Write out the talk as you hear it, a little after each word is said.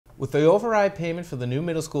With the override payment for the new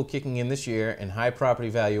middle school kicking in this year and high property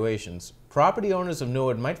valuations, property owners of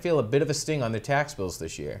Norwood might feel a bit of a sting on their tax bills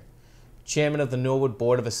this year. Chairman of the Norwood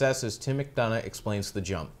Board of Assessors, Tim McDonough, explains the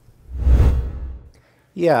jump.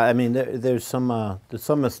 Yeah, I mean, there's some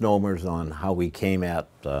misnomers on how we came at,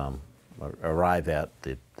 arrive at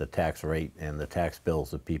the tax rate and the tax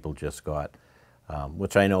bills that people just got,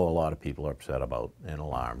 which I know a lot of people are upset about and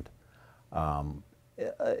alarmed.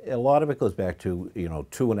 A lot of it goes back to,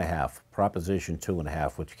 2.5, Proposition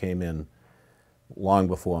 2.5, which came in long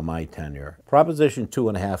before my tenure. Proposition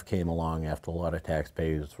 2.5 came along after a lot of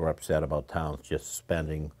taxpayers were upset about towns just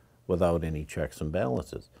spending without any checks and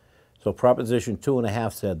balances. So Proposition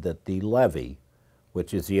 2.5 said that the levy,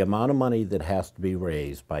 which is the amount of money that has to be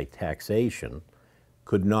raised by taxation,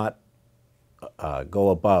 could not go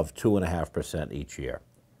above 2.5% each year.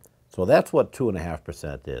 So that's what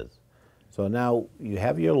 2.5% is. So now you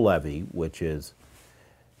have your levy, which is,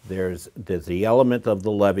 there's the element of the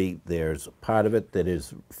levy, there's part of it that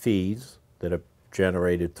is fees that are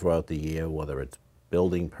generated throughout the year, whether it's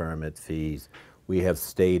building permit fees, we have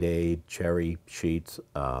state aid, cherry sheets,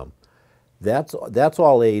 that's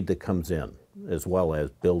all aid that comes in, as well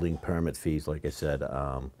as building permit fees, like I said,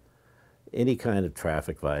 any kind of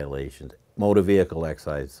traffic violations, motor vehicle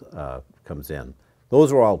excise comes in.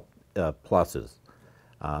 Those are all pluses.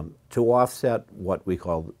 To offset what we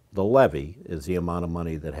call the levy is the amount of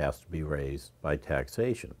money that has to be raised by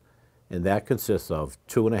taxation. And that consists of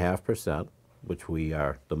 2.5%, which we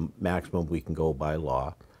are the maximum we can go by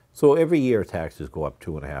law. So every year taxes go up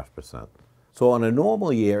 2.5%. So on a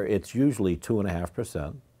normal year, it's usually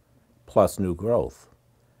 2.5% plus new growth.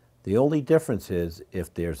 The only difference is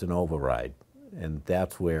if there's an override, and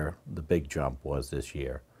that's where the big jump was this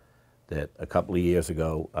year. That a couple of years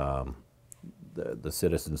ago, the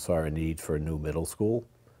citizens saw a need for a new middle school.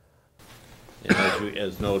 And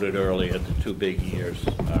as noted earlier, the two big years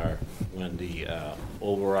are when the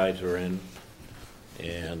overrides are in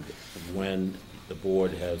and when the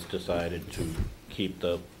board has decided to keep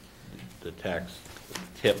the tax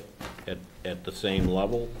tip at the same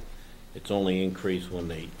level. It's only increased when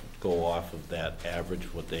they go off of that average,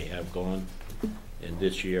 what they have gone. And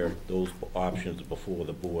this year, those options are before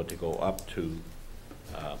the board to go up to,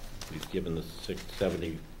 we've given the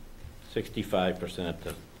 65%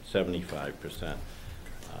 to 75%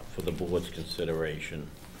 for the board's consideration.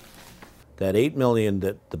 That $8 million,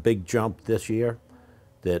 that the big jump this year,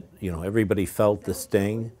 that everybody felt the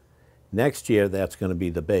sting. Next year, that's going to be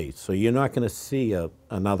the base. So you're not going to see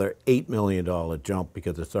another $8 million jump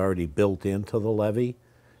because it's already built into the levy.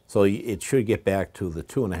 So it should get back to the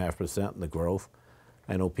 2.5% in the growth.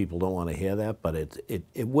 I know people don't want to hear that, but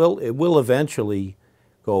it will eventually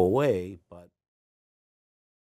go away. But